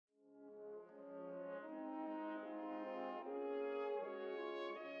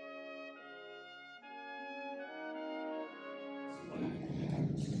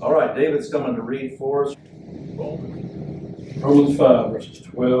All right, David's coming to read for us. Romans 5, verses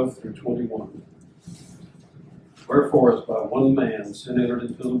 12 through 21. Wherefore, as by one man sin entered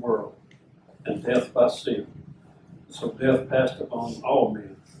into the world, and death by sin, so death passed upon all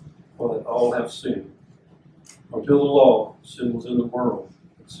men, for that all have sinned. Until the law, sin was in the world,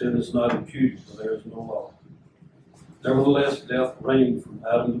 but sin is not imputed, for there is no law. Nevertheless, death reigned from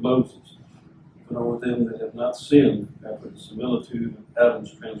Adam to Moses, even over them that have not sinned, after the similitude of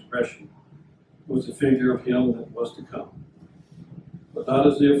Adam's transgression, who was the figure of him that was to come. But not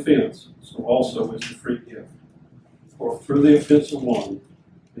as the offense, so also is the free gift. For through the offense of one,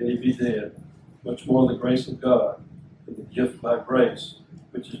 many be dead, much more the grace of God, and the gift by grace,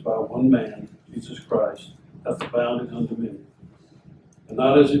 which is by one man, Jesus Christ, hath abounded unto many. And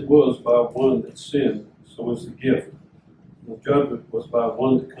not as it was by one that sinned, so is the gift. The judgment was by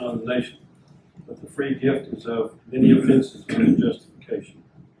one to condemnation, but the free gift is of many offenses unto justification.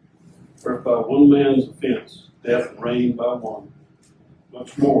 For if by one man's offense death reigned by one,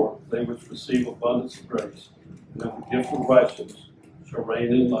 much more they which receive abundance of grace and of the gift of righteousness shall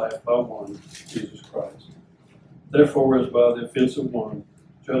reign in life by one, Jesus Christ. Therefore, as by the offense of one,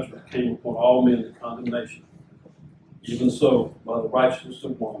 judgment came upon all men to condemnation, even so, by the righteousness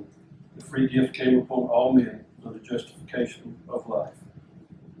of one, the free gift came upon all men unto justification of life.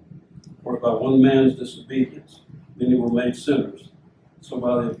 For by one man's disobedience many were made sinners, so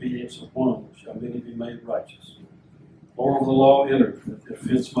by the obedience of one shall many be made righteous. More of the law entered, that the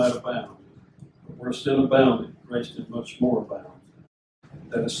offense might abound. But where sin abounded, grace did much more abound.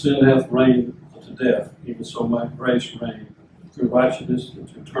 That as sin hath reigned unto death, even so might grace reign through righteousness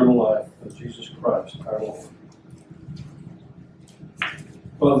into eternal life of Jesus Christ our Lord.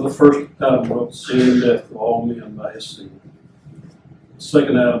 Father, the first Adam brought sin and death to all men by his sin. The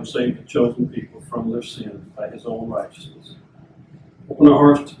second Adam saved the chosen people from their sin by his own righteousness. Open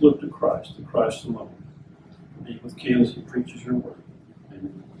our hearts to look to Christ alone. Be with Ken as he preaches your word.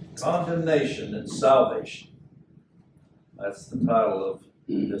 Amen. Condemnation and salvation. That's the title of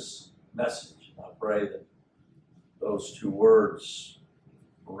this message. I pray that those two words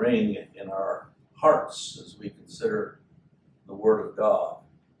ring in our hearts as we consider the Word of God.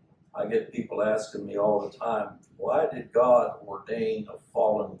 I get people asking me all the time, why did God ordain a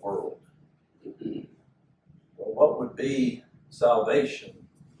fallen world? Well, what would be salvation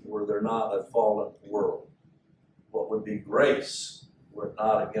were there not a fallen world? What would be grace were it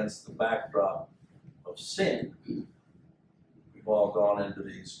not against the backdrop of sin? We've all gone into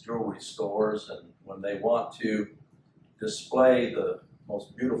these jewelry stores, and when they want to display the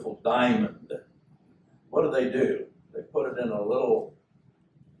most beautiful diamond, what do? They put it in a little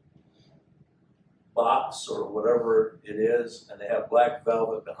box or whatever it is, and they have black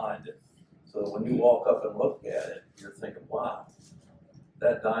velvet behind it. So when you walk up and look at it, you're thinking, wow,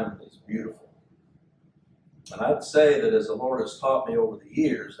 that diamond is beautiful. And I'd say that as the Lord has taught me over the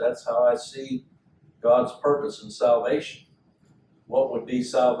years, that's how I see God's purpose in salvation. What would be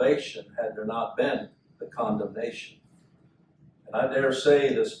salvation had there not been the condemnation? And I dare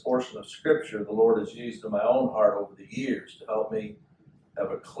say this portion of Scripture the Lord has used in my own heart over the years to help me have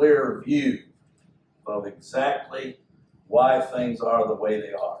a clearer view of exactly why things are the way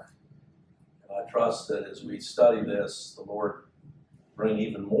they are. And I trust that as we study this, the Lord bring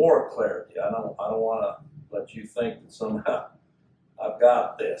even more clarity. I don't want to let you think that somehow I've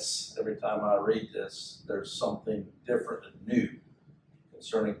got this. Every time I read this, there's something different and new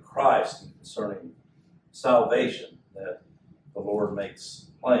concerning Christ and concerning salvation that the Lord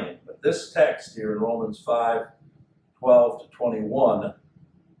makes plain. But this text here in Romans 5, 12 to 21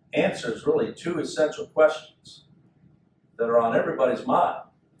 answers really two essential questions that are on everybody's mind.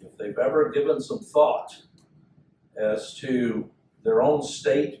 If they've ever given some thought as to their own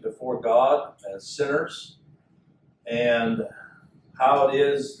state before God as sinners and how it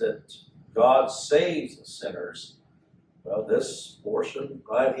is that God saves sinners, well, this portion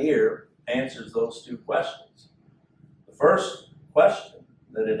right here answers those two questions. The first question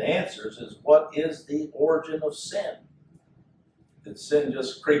that it answers is, what is the origin of sin? Did sin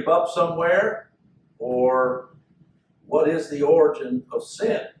just creep up somewhere? Or what is the origin of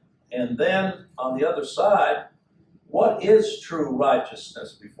sin? And then on the other side, what is true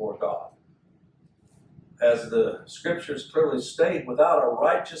righteousness before God? As the Scriptures clearly state, without a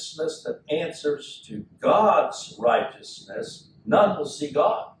righteousness that answers to God's righteousness, none will see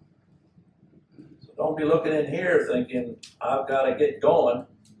God. So don't be looking in here thinking, I've got to get going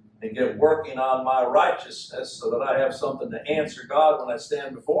and get working on my righteousness so that I have something to answer God when I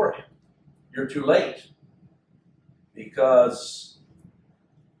stand before Him. You're too late. Because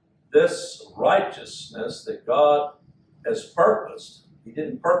this righteousness that God has purposed He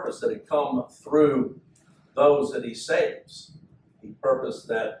didn't purpose that it come through those that he saves. He purposed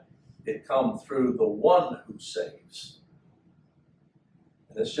that it come through the one who saves.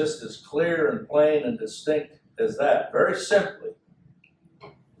 And it's just as clear and plain and distinct as that, very simply.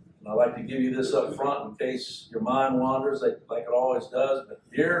 And I like to give you this up front in case your mind wanders like it always does, but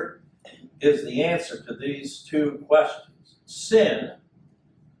here is the answer to these two questions. Sin,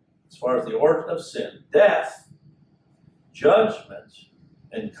 as far as the origin of sin, death, judgment,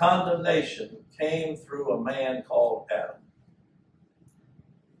 and condemnation came through a man called Adam.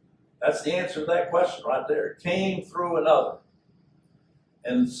 That's the answer to that question right there. It came through another.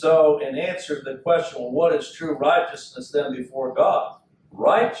 And so in answer to the question, well, what is true righteousness then before God?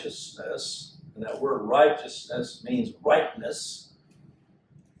 Righteousness, and that word righteousness means rightness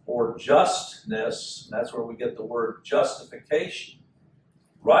or justness, and that's where we get the word justification.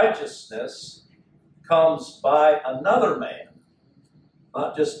 Righteousness comes by another man,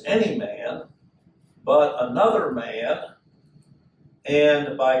 not just any man, but another man,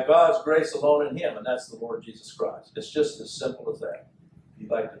 and by God's grace alone in him, and that's the Lord Jesus Christ. It's just as simple as that. If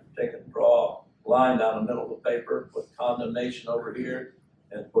you'd like to take and draw a line down the middle of the paper, put condemnation over here,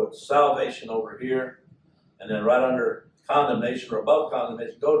 and put salvation over here, and then right under condemnation or above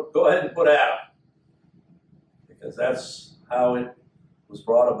condemnation, go ahead and put Adam, because that's how it was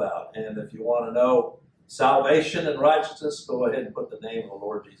brought about. And if you want to know salvation and righteousness, go ahead and put the name of the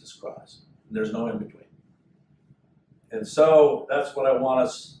Lord Jesus Christ. And there's no in between. And so that's what I want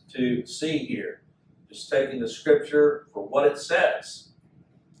us to see here. Just taking the scripture for what it says.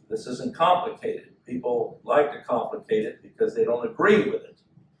 This isn't complicated. People like to complicate it because they don't agree with it.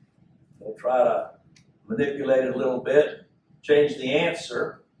 They'll try to manipulate it a little bit, change the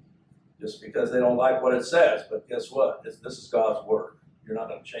answer, just because they don't like what it says. But guess what? This is God's word. You're not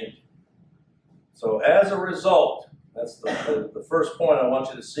going to change it. So as a result, that's the first point I want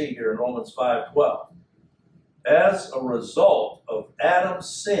you to see here in Romans 5:12. As a result of Adam's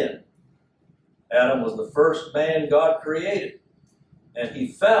sin, Adam was the first man God created, and he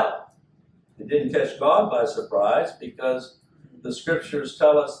fell. It didn't catch God by surprise because the scriptures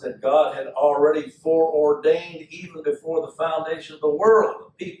tell us that God had already foreordained, even before the foundation of the world,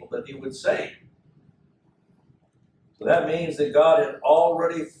 the people that he would save. So that means that God had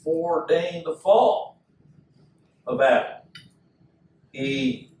already foreordained the fall of Adam.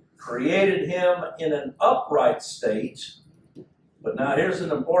 He created him in an upright state, but now here's an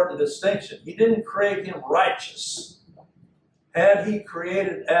important distinction. He didn't create him righteous. Had he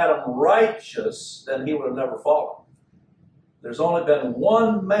created Adam righteous, then he would have never fallen. There's only been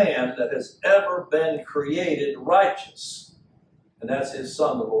one man that has ever been created righteous, and that's his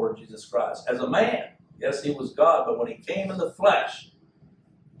son, the Lord Jesus Christ. As a man, yes, he was God, but when he came in the flesh,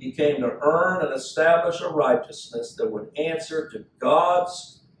 he came to earn and establish a righteousness that would answer to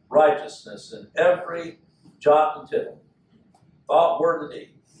God's righteousness in every jot and tittle, thought, word, and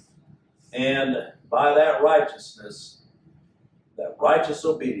deed. And by that righteousness, that righteous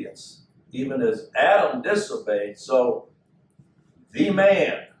obedience, even as Adam disobeyed, so the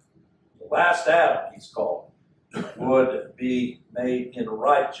man, the last Adam he's called, would be made in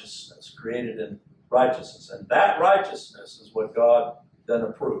righteousness, created in righteousness. And that righteousness is what God then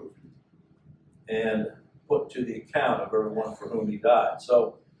approved and put to the account of everyone for whom he died.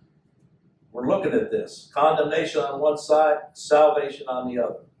 So we're looking at this. Condemnation on one side, salvation on the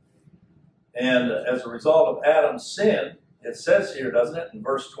other. And as a result of Adam's sin, it says here, doesn't it, in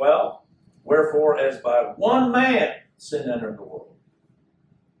verse 12, wherefore as by one man sin entered the world.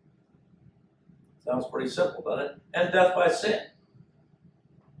 Sounds pretty simple, doesn't it? And death by sin.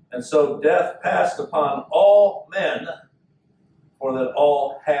 And so death passed upon all men, for that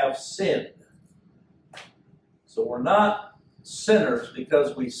all have sinned. So we're not sinners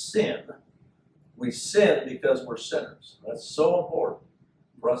because we sin. We sin because we're sinners. That's so important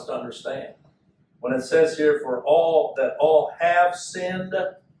for us to understand. When it says here, for all that all have sinned,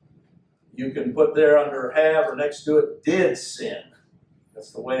 you can put there under have or next to it, did sin.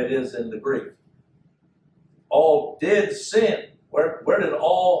 That's the way it is in the Greek. All did sin. Where did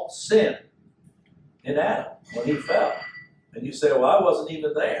all sin? In Adam, when he fell. And you say, well, I wasn't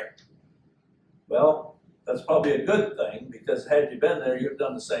even there. Well, that's probably a good thing, because had you been there, you'd have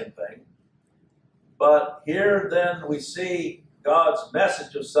done the same thing. But here then we see God's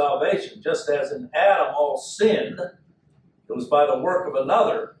message of salvation. Just as in Adam all sinned, it was by the work of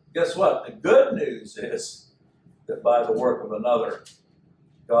another. Guess what? The good news is that by the work of another,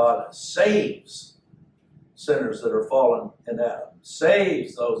 God saves sinners that are fallen in Adam.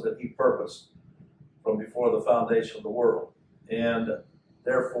 Saves those that he purposed from before the foundation of the world. And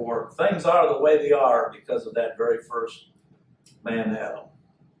therefore, things are the way they are because of that very first man Adam.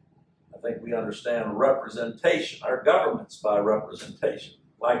 I think we understand representation. Our government's by representation,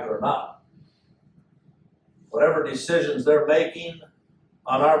 like it or not. Whatever decisions they're making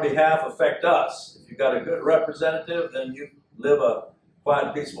on our behalf affect us. If you've got a good representative, then you live a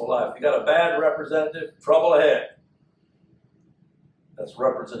quiet, peaceful life. If you've got a bad representative, trouble ahead. That's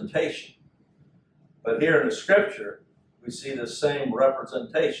representation. But here in the scripture, we see the same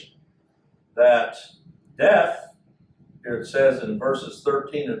representation. That death, here it says in verses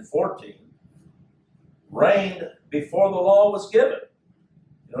 13 and 14, reigned before the law was given.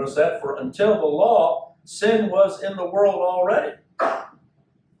 You notice that? For until the law, sin was in the world already.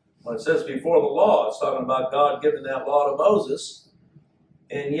 When it says before the law, it's talking about God giving that law to Moses.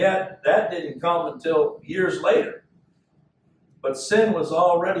 And yet, that didn't come until years later. But sin was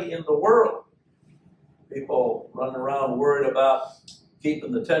already in the world. People running around worried about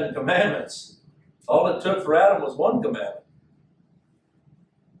keeping the 10 Commandments. All it took for Adam was one commandment.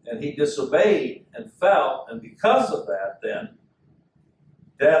 And he disobeyed and fell. And because of that, then,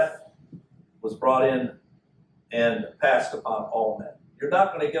 death was brought in and passed upon all men. You're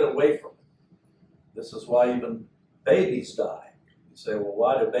not going to get away from it. This is why even babies die. You say, well,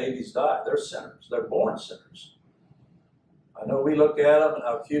 why do babies die? They're sinners. They're born sinners. I know we look at them and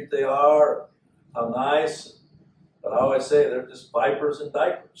how cute they are, how nice, but I always say they're just vipers in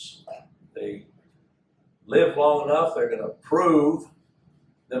diapers. They live long enough, they're going to prove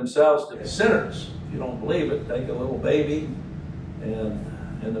themselves to be sinners. If you don't believe it, take a little baby, and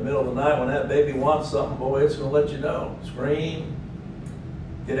in the middle of the night when that baby wants something, boy, it's going to let you know. Scream,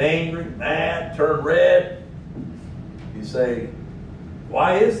 get angry, mad, turn red. You say,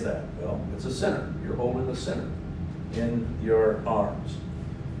 why is that? Well, it's a sinner. You're holding a sinner in your arms.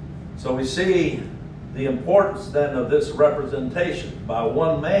 So we see the importance then of this representation. By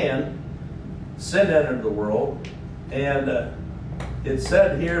one man, sin entered the world, and it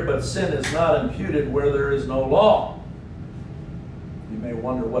said here, but sin is not imputed where there is no law. You may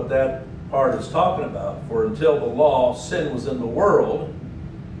wonder what that part is talking about. For until the law, sin was in the world.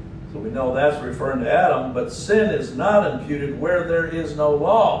 So we know that's referring to Adam, but sin is not imputed where there is no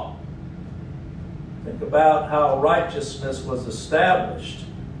law. Think about how righteousness was established,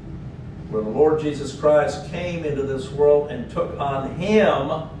 where the Lord Jesus Christ came into this world and took on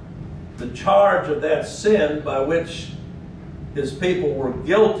him the charge of that sin by which his people were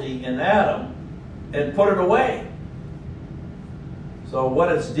guilty in Adam and put it away. So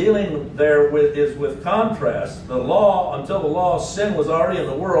what it's dealing there with is with contrast. The law, until the law, sin was already in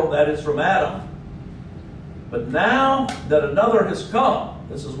the world, that is from Adam. But now that another has come,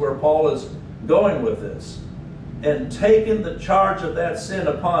 this is where Paul is going with this, and taken the charge of that sin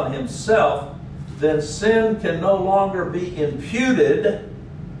upon himself, then sin can no longer be imputed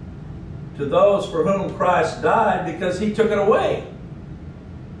to those for whom Christ died because he took it away.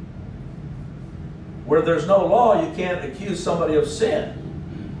 Where there's no law, you can't accuse somebody of sin.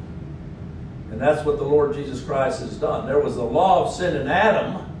 And that's what the Lord Jesus Christ has done. There was the law of sin in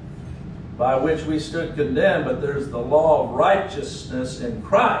Adam, by which we stood condemned, but there's the law of righteousness in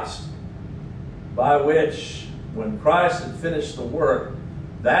Christ, by which, when Christ had finished the work,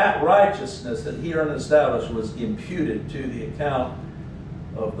 that righteousness that he earned and established was imputed to the account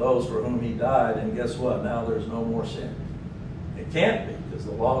of those for whom he died. And guess what? Now there's no more sin. It can't be, because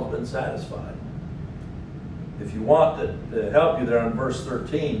the law has been satisfied. If you want to help you there in verse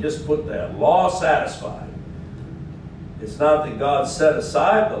 13, just put that, law satisfied. It's not that God set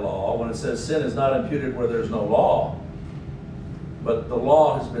aside the law when it says sin is not imputed where there's no law. But the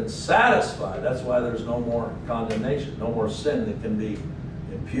law has been satisfied. That's why there's no more condemnation, no more sin that can be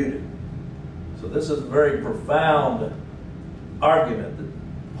imputed. So this is a very profound argument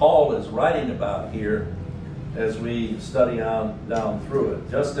that Paul is writing about here as we study on down through it.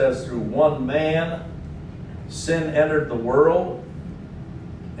 Just as through one man sin entered the world,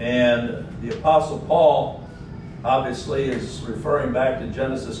 and the Apostle Paul obviously is referring back to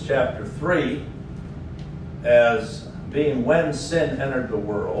Genesis chapter 3 as being when sin entered the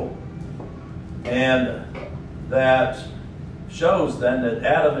world, and that shows then that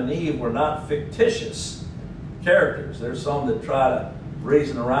Adam and Eve were not fictitious characters. There's some that try to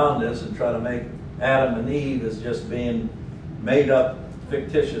reason around this and try to make Adam and Eve as just being made up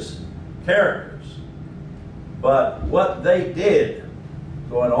fictitious characters. But what they did,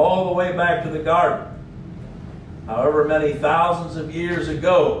 going all the way back to the garden, however many thousands of years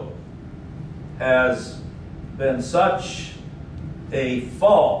ago, has been such a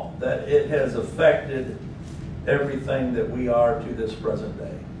fall that it has affected everything that we are to this present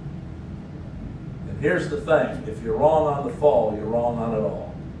day. And here's the thing, if you're wrong on the fall, you're wrong on it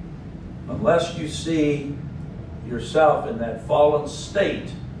all. Unless you see yourself in that fallen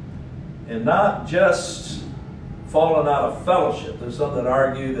state, and not just fallen out of fellowship. There's some that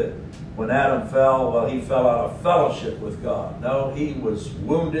argue that when Adam fell, well, he fell out of fellowship with God. No, he was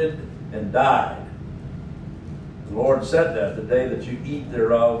wounded and died. The Lord said that the day that you eat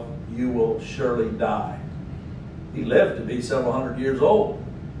thereof, you will surely die. He lived to be several hundred years old.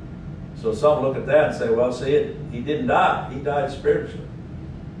 So some look at that and say, well, see, he didn't die. He died spiritually.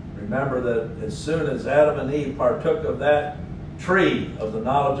 Remember that as soon as Adam and Eve partook of that tree of the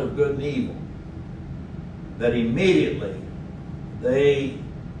knowledge of good and evil, that immediately they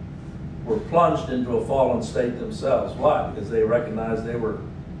were plunged into a fallen state themselves. Why? Because they recognized they were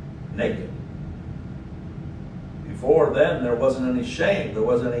naked. Before then, there wasn't any shame. There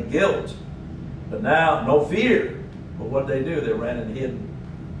wasn't any guilt. But now, no fear. But what did they do? They ran and hid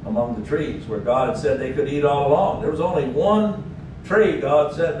among the trees where God had said they could eat all along. There was only one tree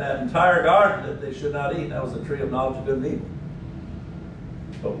God said in that entire garden that they should not eat. And that was the tree of knowledge of good and evil.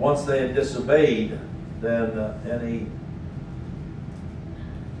 But once they had disobeyed, then any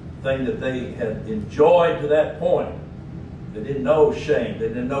thing that they had enjoyed to that point, they didn't know shame, they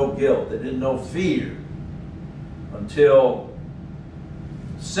didn't know guilt, they didn't know fear until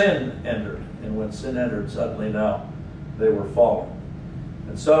sin entered. And when sin entered, suddenly now they were fallen.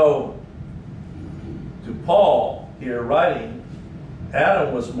 And so, to Paul here writing,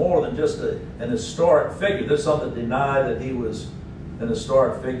 Adam was more than just an historic figure. There's some that deny that he was an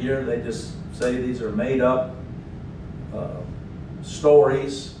historic figure. They just say these are made up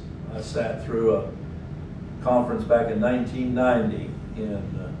stories. I sat through a conference back in 1990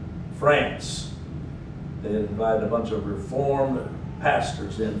 in France. They had invited a bunch of Reformed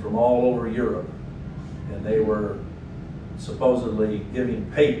pastors in from all over Europe, and they were supposedly giving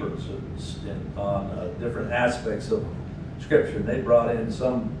papers on different aspects of Scripture. And they brought in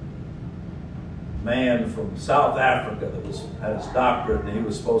some man from South Africa that had his doctorate, and he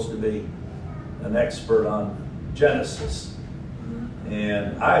was supposed to be an expert on Genesis.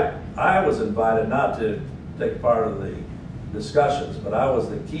 And I was invited not to take part of the discussions, but I was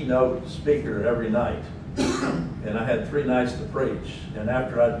the keynote speaker every night. And I had 3 nights to preach. And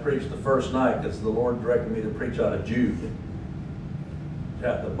after I'd preached the first night, because the Lord directed me to preach out of Jude,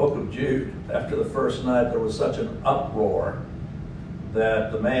 the book of Jude, after the first night there was such an uproar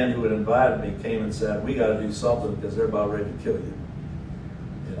that the man who had invited me came and said, we got to do something because they're about ready to kill you.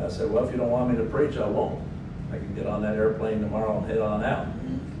 And I said, well, if you don't want me to preach, I won't. I can get on that airplane tomorrow and head on out.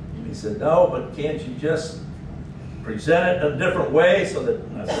 And he said, no, but can't you just present it in a different way? So that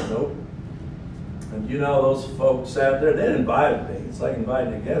I said, nope. And you know, those folks sat there, they invited me. It's like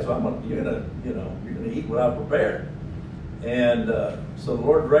inviting a guest. So you're gonna eat what I prepared. And so the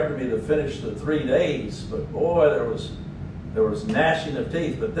Lord directed me to finish the 3 days, but boy, there was gnashing of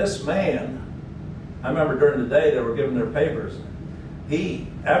teeth. But this man, I remember during the day they were giving their papers.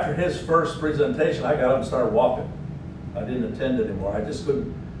 After his first presentation, I got up and started walking. I didn't attend anymore. I just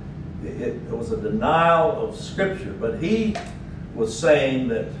couldn't. It was a denial of Scripture. But he was saying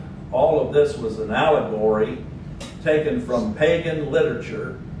that all of this was an allegory taken from pagan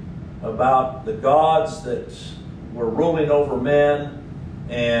literature about the gods that were ruling over men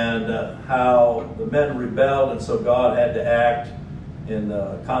and how the men rebelled, and so God had to act in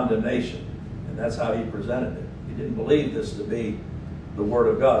condemnation. And that's how he presented it. He didn't believe this to be the Word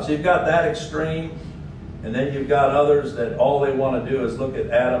of God. So you've got that extreme, and then you've got others that all they want to do is look at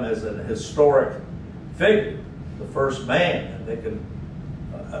Adam as a historic figure, the first man, and they can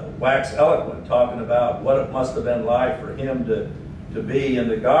wax eloquent talking about what it must have been like for him to be in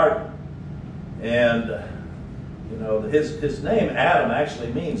the garden. And you know, his name Adam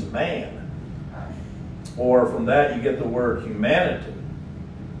actually means man, or from that you get the word humanity.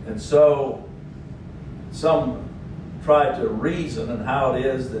 And so some try to reason on how it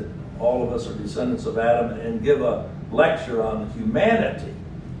is that all of us are descendants of Adam and give a lecture on humanity.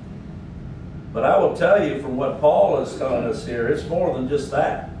 But I will tell you from what Paul is telling us here, it's more than just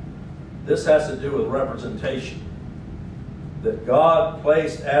that. This has to do with representation. That God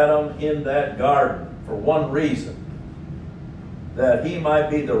placed Adam in that garden for one reason. That he might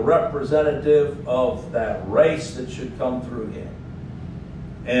be the representative of that race that should come through him.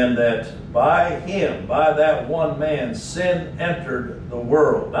 And that by him, by that one man, sin entered the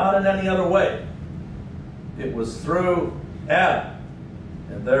world. Not in any other way. It was through Adam.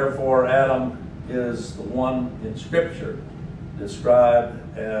 And therefore Adam is the one in Scripture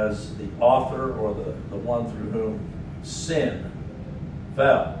described as the author, or the one through whom sin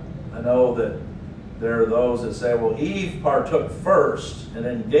fell. I know that there are those that say, well, Eve partook first and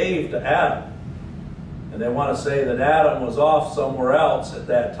then gave to Adam. And they want to say that Adam was off somewhere else at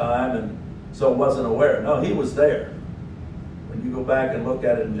that time, and so wasn't aware. No, he was there. When you go back and look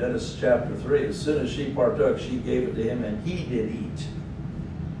at it in Genesis chapter 3, as soon as she partook, she gave it to him, and he did eat.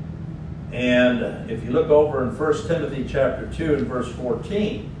 And if you look over in 1 Timothy chapter 2 and verse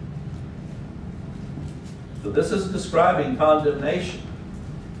 14, so this is describing condemnation.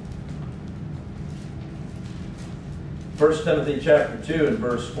 1 Timothy chapter 2 and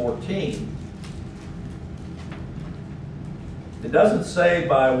verse 14, it doesn't say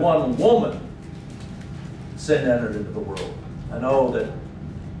by one woman sin entered into the world. I know that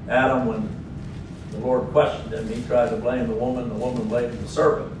Adam, when the Lord questioned him, he tried to blame the woman blamed the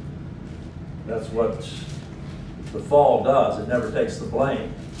serpent. That's what the fall does. It never takes the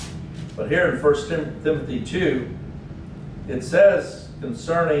blame. But here in 1 Timothy 2, it says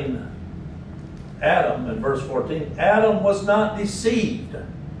concerning Adam in verse 14, Adam was not deceived.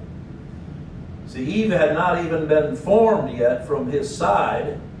 See, Eve had not even been formed yet from his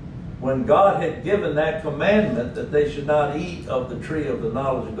side when God had given that commandment that they should not eat of the tree of the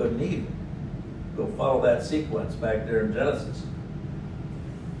knowledge of good and evil. Go follow that sequence back there in Genesis.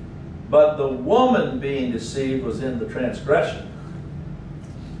 But the woman being deceived was in the transgression.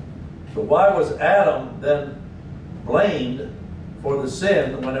 So why was Adam then blamed for the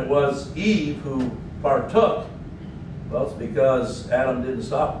sin when it was Eve who partook? Well, it's because Adam didn't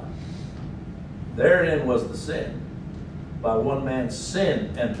stop her. Therein was the sin. By one man's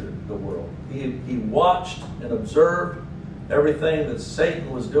sin entered the world. He watched and observed everything that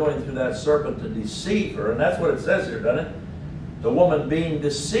Satan was doing through that serpent to deceive her. And that's what it says here, doesn't it? The woman being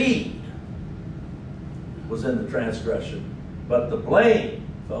deceived was in the transgression. But the blame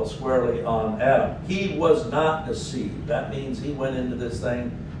fell squarely on Adam. He was not deceived. That means he went into this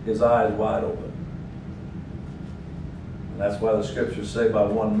thing, his eyes wide open. And that's why the scriptures say by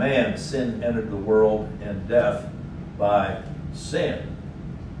one man sin entered the world, and death by sin.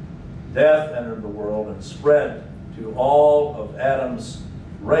 Death entered the world and spread to all of Adam's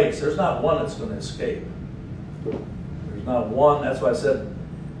race. There's not one that's going to escape. There's not one. That's why I said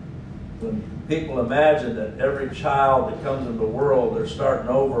when people imagine that every child that comes into the world, they're starting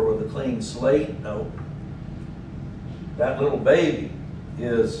over with a clean slate. No. That little baby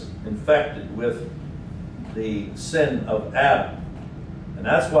is infected with the sin of Adam. And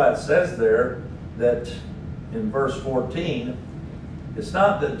that's why it says there that in verse 14, it's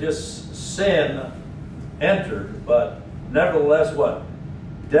not that just sin entered, but nevertheless what?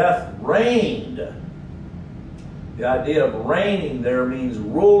 Death reigned. The idea of reigning there means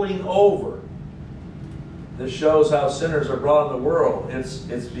ruling over. This shows how sinners are brought into the world.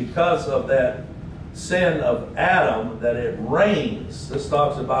 It's because of that sin of Adam that it reigns. This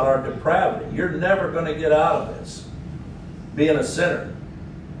talks about our depravity. You're never going to get out of this, being a sinner.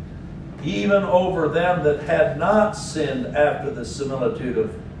 Even over them that had not sinned after the similitude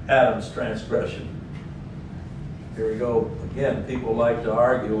of Adam's transgression. Here we go again. People like to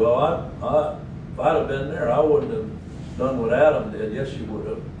argue, well, if I'd have been there, I wouldn't have done what Adam did. Yes, you would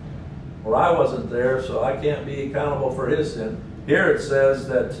have. Or I wasn't there, so I can't be accountable for his sin. Here it says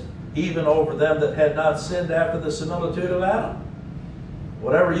that even over them that had not sinned after the similitude of Adam.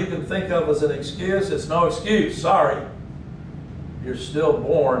 Whatever you can think of as an excuse, it's no excuse. Sorry. You're still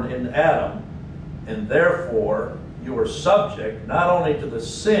born in Adam, and therefore you are subject not only to the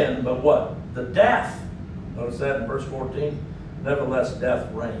sin, but what? The death. Notice that in verse 14. Nevertheless,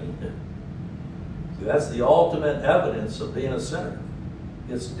 death reigned. See, that's the ultimate evidence of being a sinner.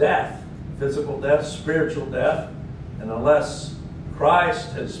 It's death, physical death, spiritual death, and unless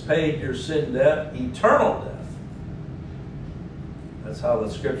Christ has paid your sin debt, eternal death. That's how the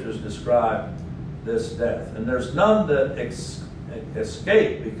scriptures describe this death. And there's none that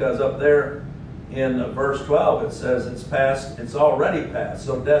escape, because up there in verse 12 it says it's past, it's already past.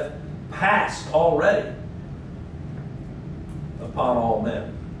 So death passed already upon all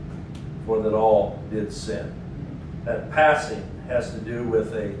men, for that all did sin. That passing has to do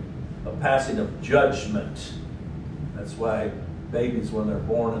with a passing of judgment. That's why babies, when they're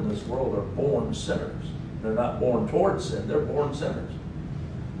born in this world, are born sinners. They're not born towards sin, they're born sinners.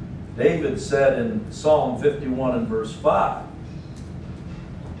 David said in Psalm 51 and verse 5,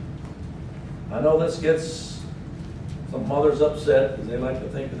 I know this gets some mothers upset because they like to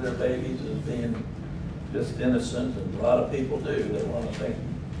think of their babies as being just innocent, and a lot of people do. They want to think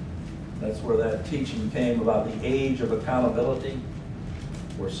that's where that teaching came about the age of accountability,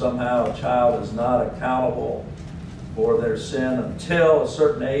 where somehow a child is not accountable for their sin until a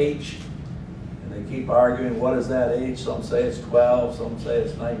certain age. And they keep arguing, what is that age? Some say it's 12, some say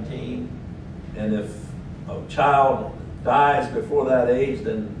it's 19. And if a child dies before that age,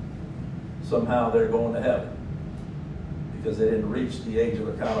 then somehow they're going to heaven because they didn't reach the age of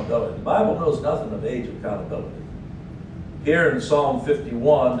accountability. The Bible knows nothing of age of accountability. Here in Psalm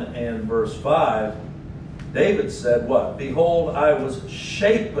 51 and verse 5, David said what? Behold, I was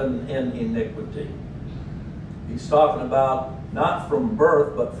shapen in iniquity. He's talking about not from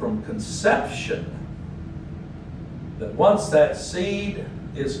birth, but from conception. That once that seed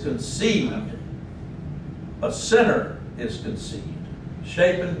is conceived, a sinner is conceived,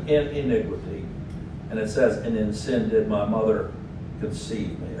 shapen in iniquity. And it says, and in sin did my mother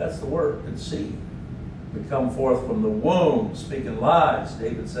conceive me. That's the word, conceive. We come forth from the womb, speaking lies,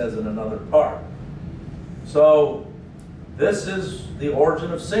 David says in another part. So, this is the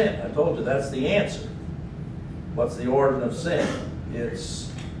origin of sin. I told you that's the answer. What's the origin of sin?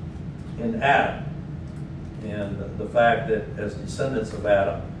 It's in Adam. And the fact that as descendants of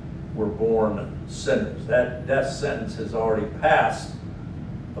Adam, we're born sinners. That death sentence has already passed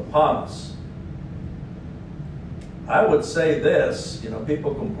upon us. I would say this,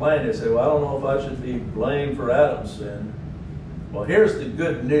 people complain, they say, well, I don't know if I should be blamed for Adam's sin. Well, here's the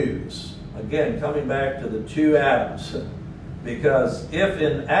good news. Again, coming back to the two Adams. Because if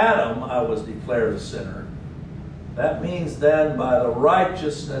in Adam I was declared a sinner, that means then by the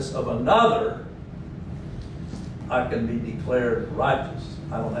righteousness of another, I can be declared righteous.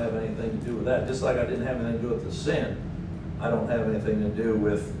 I don't have anything to do with that. Just like I didn't have anything to do with the sin, I don't have anything to do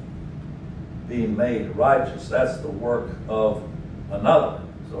with being made righteous. That's the work of another.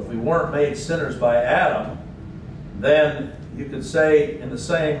 So if we weren't made sinners by Adam, then you could say in the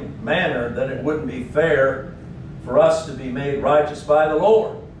same manner that it wouldn't be fair for us to be made righteous by the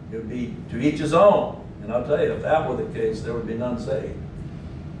Lord. It would be to each his own. And I'll tell you, if that were the case, there would be none saved.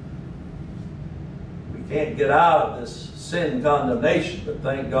 We can't get out of this sin condemnation, but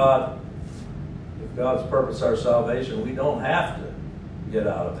thank God, if God's purpose our salvation, we don't have to get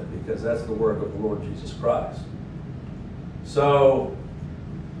out of it, because that's the work of the Lord Jesus Christ. So,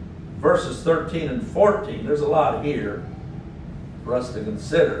 verses 13 and 14, there's a lot here for us to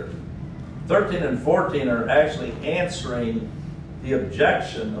consider. 13 and 14 are actually answering the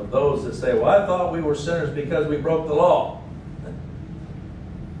objection of those that say, well, I thought we were sinners because we broke the law.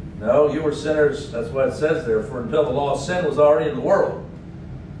 No, you were sinners, that's what it says there, for until the law of sin was already in the world.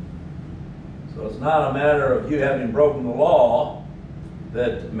 So it's not a matter of you having broken the law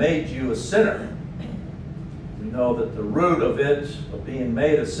that made you a sinner. We know that the root of it, of being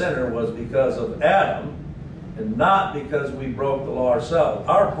made a sinner, was because of Adam, and not because we broke the law ourselves.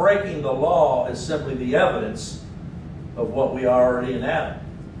 Our breaking the law is simply the evidence of what we are already in Adam.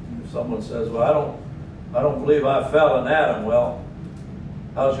 If someone says, well, I don't believe I fell in Adam, well,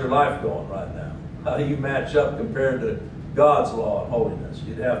 how's your life going right now? How do you match up compared to God's law and holiness?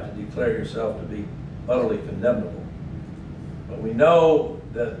 You'd have to declare yourself to be utterly condemnable. But we know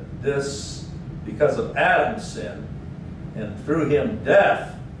that this, because of Adam's sin, and through him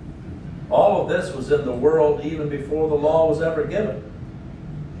death, all of this was in the world even before the law was ever given.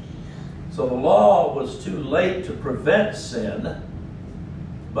 So the law was too late to prevent sin,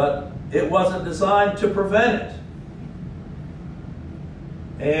 but it wasn't designed to prevent it.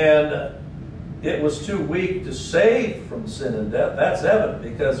 And it was too weak to save from sin and death. That's evident,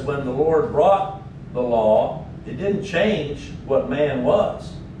 because when the Lord brought the law, it didn't change what man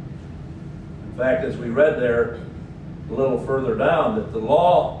was. In fact, as we read there a little further down, that the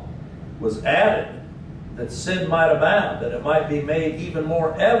law was added that sin might abound, that it might be made even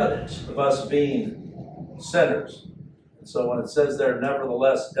more evident of us being sinners. And so when it says there,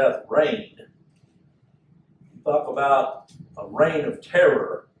 nevertheless death reigned, talk about a reign of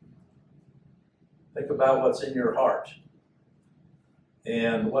terror. Think about what's in your heart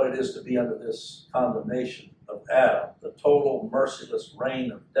and what it is to be under this condemnation of Adam, the total merciless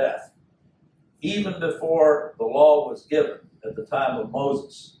reign of death. Even before the law was given at the time of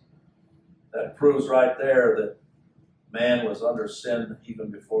Moses, that proves right there that man was under sin even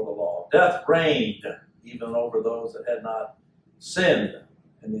before the law. Death reigned even over those that had not sinned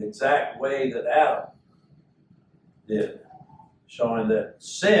in the exact way that Adam did, showing that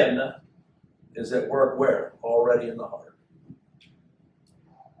sin is at work where? Already in the heart.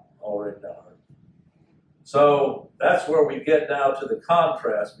 Already in the heart. So that's where we get now to the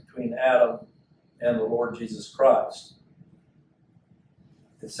contrast between Adam and the Lord Jesus Christ.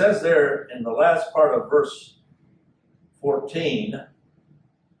 It says there in the last part of verse 14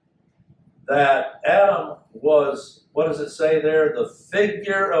 that Adam was, what does it say there? The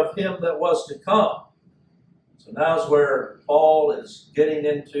figure of him that was to come. So now's where Paul is getting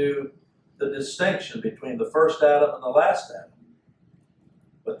into the distinction between the first Adam and the last Adam.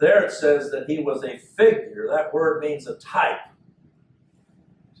 But there it says that he was a figure. That word means a type.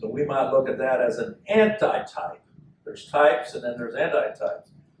 So we might look at that as an antitype. There's types and then there's antitypes.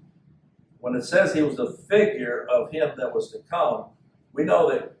 When it says he was the figure of him that was to come, we know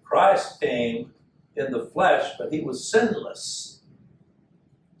that Christ came in the flesh, but he was sinless.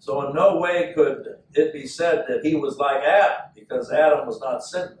 So in no way could it be said that he was like Adam, because Adam was not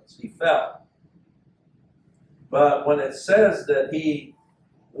sinless. He fell. But when it says that he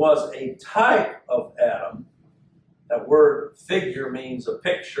was a type of Adam, that word figure means a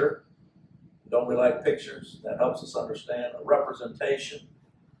picture. Don't we like pictures? That helps us understand a representation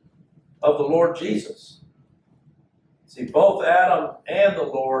of the Lord Jesus. See, both Adam and the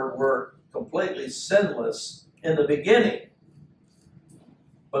Lord were completely sinless in the beginning.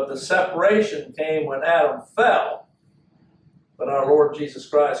 But the separation came when Adam fell. But our Lord Jesus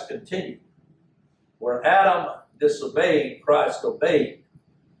Christ continued. Where Adam disobeyed, Christ obeyed.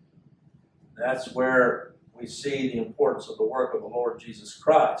 That's where we see the importance of the work of the Lord Jesus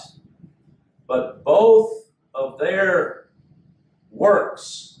Christ. But both of their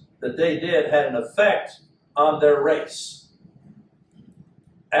works that they did had an effect on their race.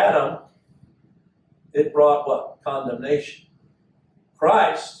 Adam, it brought what? Condemnation.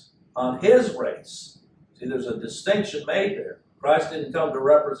 Christ, on his race. See, there's a distinction made there. Christ didn't come to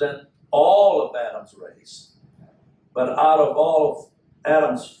represent all of Adam's race. But out of all of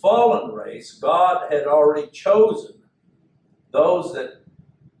Adam's fallen race, God had already chosen those that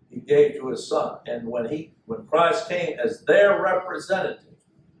he gave to his son. And when Christ came as their representative,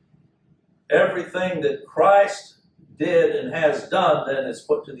 everything that Christ did and has done then is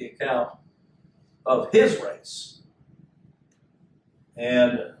put to the account of his race.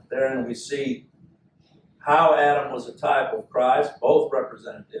 And therein we see how Adam was a type of Christ, both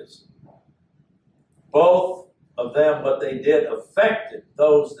representatives. Both of them, what they did affected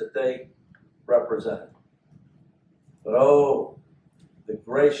those that they represented. But oh, the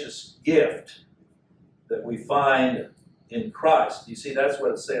gracious gift that we find in Christ. You see, that's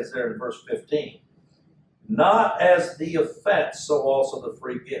what it says there in verse 15. Not as the offense, so also the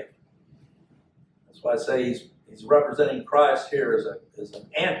free gift. That's why I say he's representing Christ here as an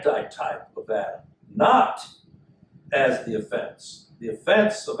antitype of Adam. Not as the offense. The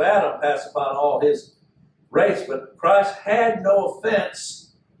offense of Adam passed upon all his race, but Christ had no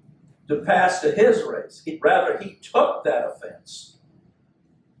offense to pass to his race. Rather, he took that offense.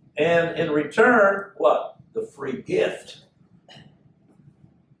 And in return, what? The free gift.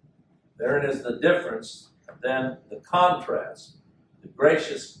 Therein is the difference, then the contrast. The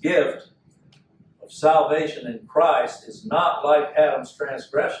gracious gift of salvation in Christ is not like Adam's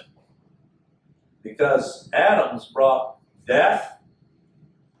transgression. Because Adam's brought death,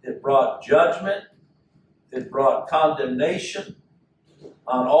 it brought judgment, it brought condemnation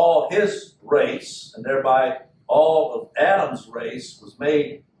on all his race, and thereby all of Adam's race was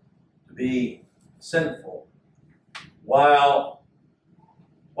made to be sinful. While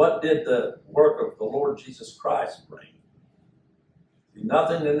what did the work of the Lord Jesus Christ bring?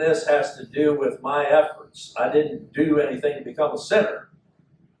 Nothing in this has to do with my efforts. I didn't do anything to become a sinner,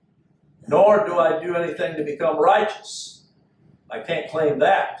 nor do I do anything to become righteous. I can't claim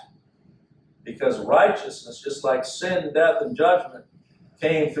that, because righteousness, just like sin, death, and judgment,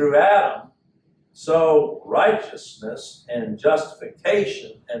 came through Adam, so righteousness and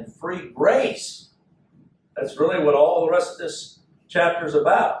justification and free grace, that's really what all the rest of this chapter is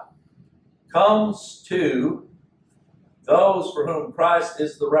about, comes to those for whom Christ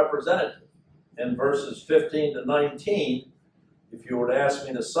is the representative. In verses 15 to 19, if you were to ask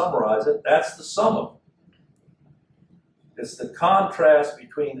me to summarize it, that's the sum of it. It's the contrast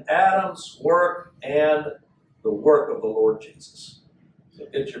between Adam's work and the work of the Lord Jesus. So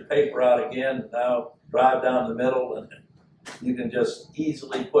get your paper out again, and now drive down the middle, and you can just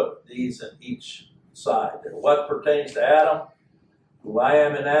easily put these in each side there. What pertains to Adam, who I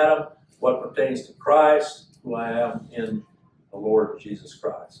am in Adam. What pertains to Christ, who I am in the Lord Jesus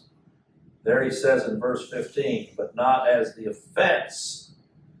Christ. There he says in verse 15, but not as the offense,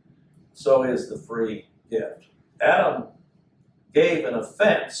 so is the free gift. Adam gave an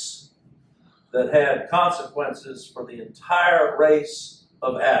offense that had consequences for the entire race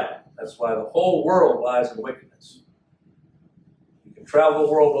of Adam. That's why the whole world lies in wickedness. You can travel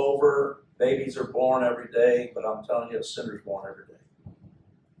the world over, babies are born every day, but I'm telling you, a sinner's born every day.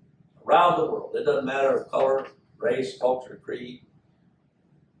 Around the world, it doesn't matter of color, race, culture, creed.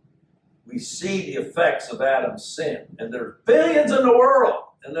 We see the effects of Adam's sin. And there are billions in the world.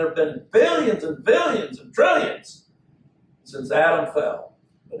 And there have been billions and billions and trillions since Adam fell.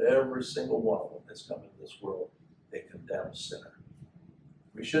 But every single one of them that's come into this world, a condemned sinner.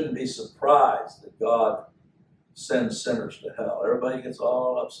 We shouldn't be surprised that God sends sinners to hell. Everybody gets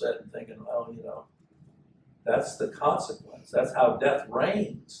all upset and thinking, well, That's the consequence. That's how death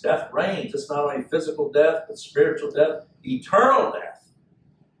reigns. Death reigns. It's not only physical death, but spiritual death, eternal death.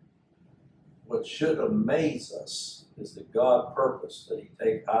 What should amaze us is that God purposed that He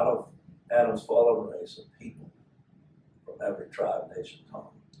take out of Adam's fallen race of people from every tribe, nation,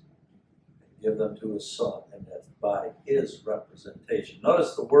 tongue, and give them to His Son, and that by His representation.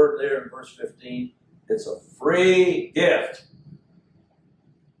 Notice the word there in verse 15. It's a free gift.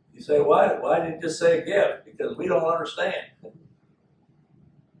 You say, why did you just say a gift? Because we don't understand.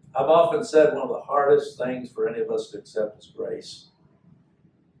 I've often said one of the hardest things for any of us to accept is grace.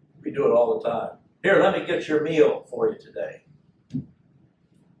 We do it all the time. Here, let me get your meal for you today.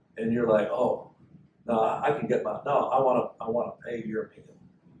 And you're like, oh, no, I can get no, I want to pay your meal.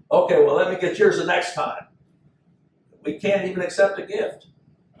 Okay, well, let me get yours the next time. We can't even accept a gift.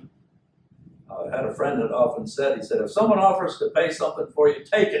 I had a friend that often said, he said, if someone offers to pay something for you,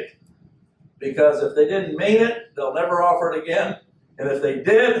 take it. Because if they didn't mean it, they'll never offer it again. And if they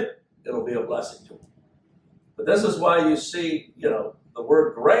did, it'll be a blessing to them. But this is why you see, the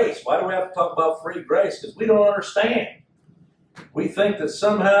word grace. Why do we have to talk about free grace? Because we don't understand. We think that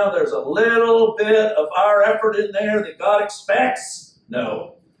somehow there's a little bit of our effort in there that God expects.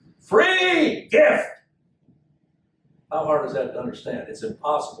 No. Free gift. How hard is that to understand? It's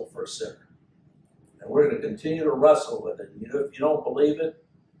impossible for a sinner. And we're going to continue to wrestle with it. If you don't believe it,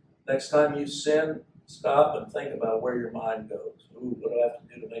 next time you sin, stop and think about where your mind goes. Ooh, what do I have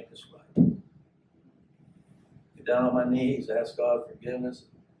to do to make this right? Get down on my knees, ask God forgiveness,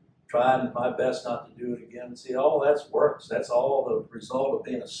 trying my best not to do it again. See, all that's works. That's all the result of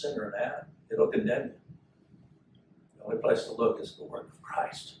being a sinner in Adam. It'll condemn you. The only place to look is the work of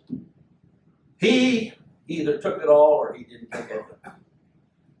Christ. He either took it all or He didn't take it.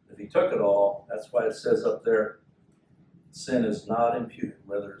 If He took it all, that's why it says up there, sin is not imputed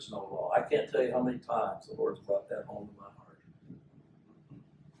where there is no law. I can't tell you how many times the Lord's brought that home to my heart.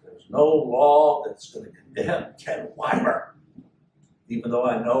 There's no law that's going to condemn Ken Weimer, even though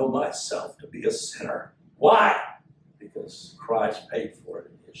I know myself to be a sinner. Why? Because Christ paid for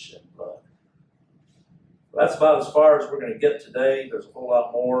it in His shed blood. That's about as far as we're going to get today. There's a whole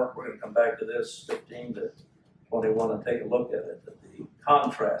lot more. We're going to come back to this 15 to 21 and take a look at it, at the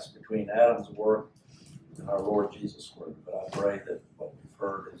contrast between Adam's work and our Lord Jesus' work. But I pray that what we've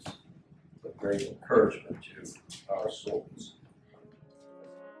heard is a great encouragement